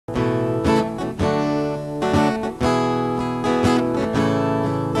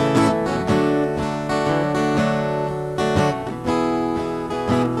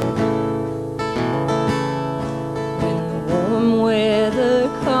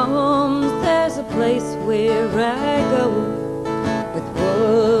where I go, with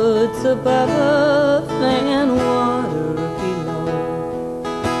woods above and water below.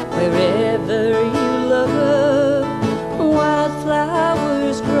 Wherever you love,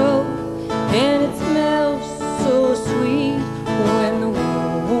 wildflowers grow, and it smells so sweet when the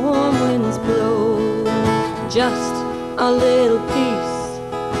warm winds blow. Just a little piece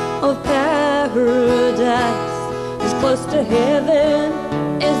of paradise, as close to heaven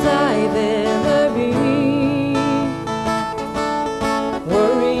as I've ever been.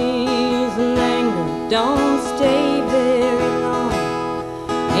 Worries and anger don't stay very long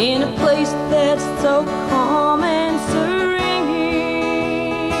in a place that's so calm and serene.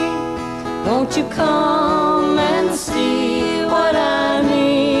 Won't you come and see what I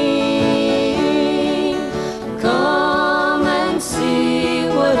mean? Come and see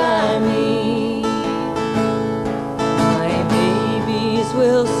what I mean. My babies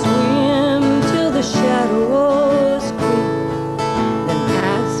will swim till the shadows creep, then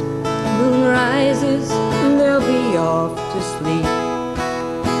as the moon rises they'll be off to sleep.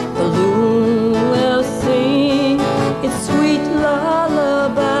 The loon will sing its sweet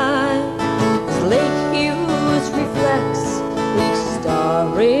lullaby as Lake Hughes reflects each star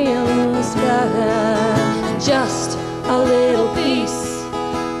in the sky. Just a little piece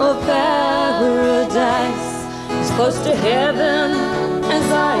of paradise, as close to heaven as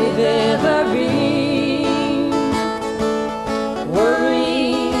I've ever been.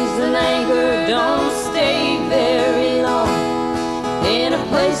 Worries and anger don't stay very long in a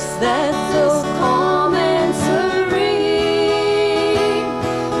place that's so calm and serene.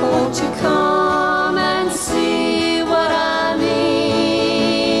 Won't you come and see what I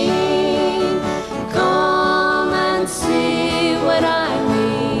mean? Come and see what I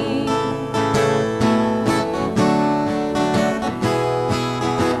mean.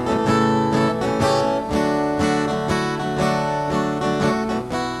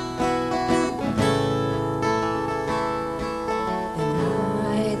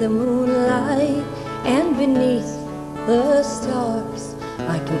 The moonlight and beneath the stars,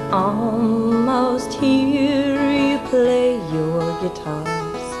 I can almost hear you play your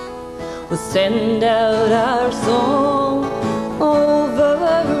guitars. We'll send out our song over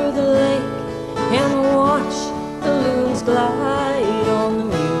the lake and watch the loons glide on the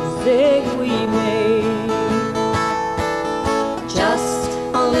music we made. Just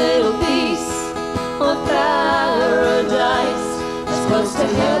a little piece of paradise, as close to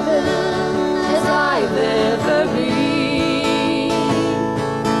heaven as I've ever been.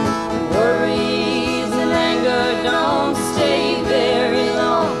 Worries and anger don't stay very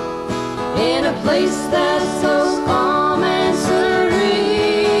long in a place that's so calm